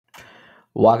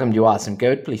Welcome to Awesome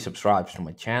Code. Please subscribe to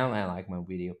my channel and like my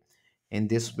video. In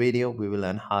this video, we will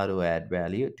learn how to add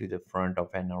value to the front of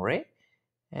an array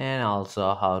and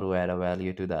also how to add a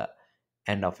value to the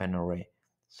end of an array.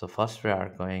 So first we are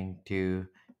going to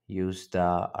use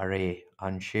the array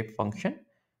unshape function,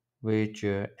 which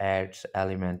adds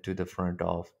element to the front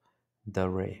of the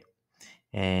array.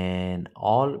 And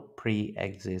all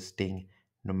pre-existing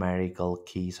numerical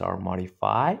keys are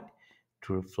modified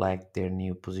to reflect their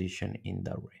new position in the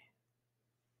array,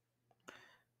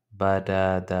 but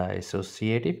the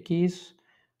associative keys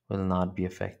will not be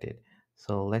affected.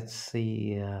 So let's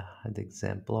see the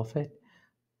example of it.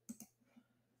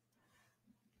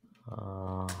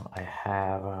 I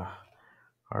have a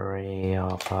array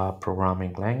of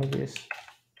programming languages,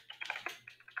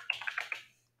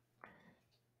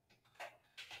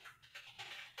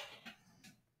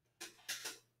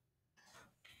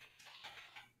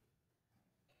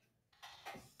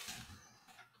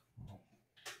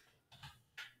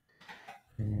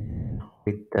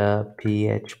 with the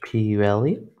PHP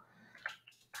value,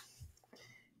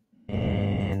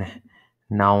 and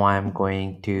now I'm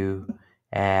going to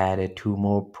add two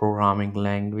more programming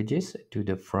languages to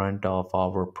the front of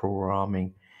our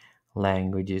programming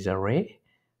languages array.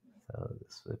 So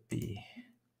this would be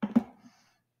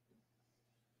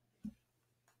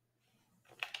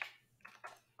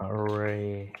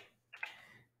array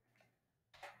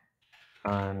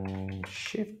on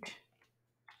shift,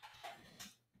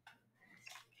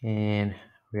 and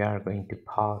we are going to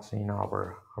pass in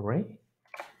our array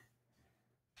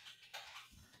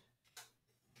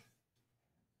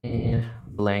and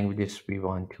the languages we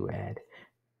want to add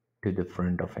to the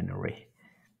front of an array.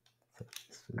 So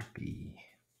this will be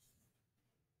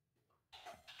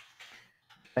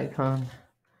Python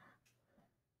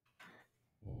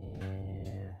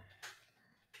and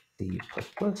C++.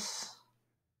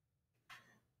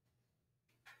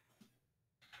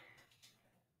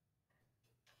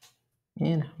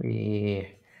 And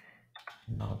we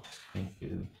now just going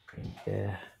to print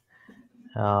the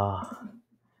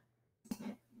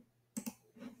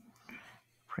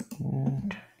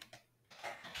print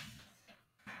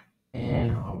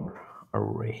and our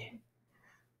array.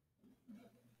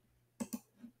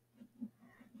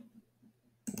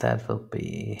 That will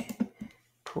be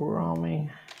programming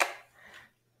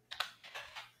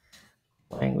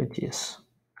languages.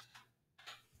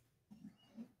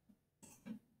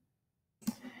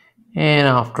 And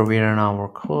after we run our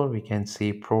code, we can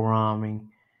see programming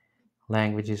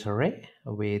languages array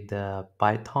with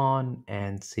Python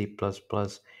and C++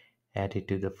 added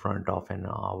to the front of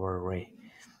our array.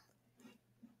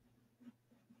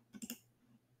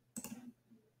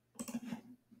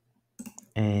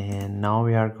 And now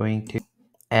we are going to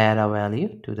add a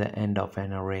value to the end of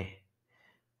an array.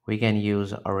 We can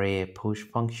use array push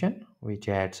function, which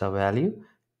adds a value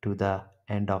to the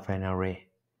end of an array,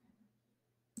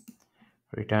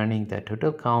 returning the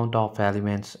total count of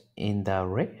elements in the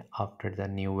array after the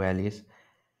new values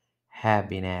have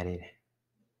been added.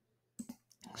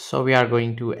 So we are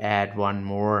going to add one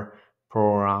more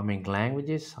programming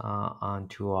languages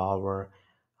onto our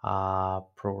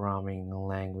programming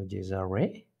languages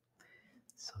array.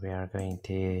 So we are going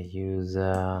to use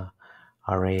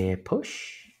array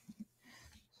push.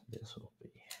 This will be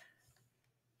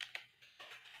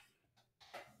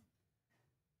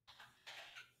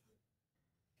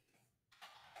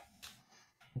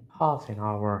passing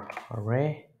our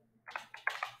array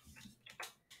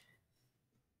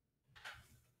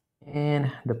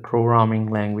and the programming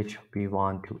language we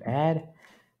want to add.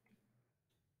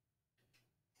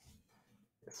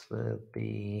 This will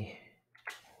be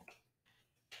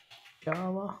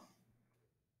Java,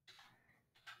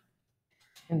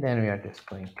 and then we are just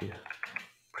going to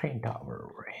print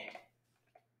our array.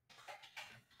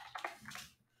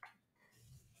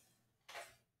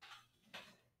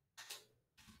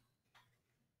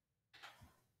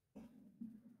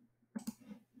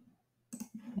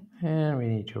 And we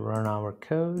need to run our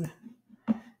code,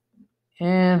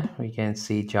 and we can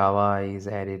see Java is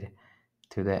added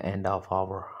to the end of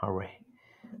our array.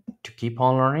 To keep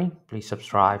on learning, please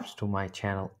subscribe to my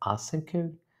channel Awesome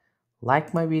Code,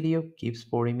 like my video, keep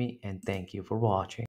supporting me, and thank you for watching.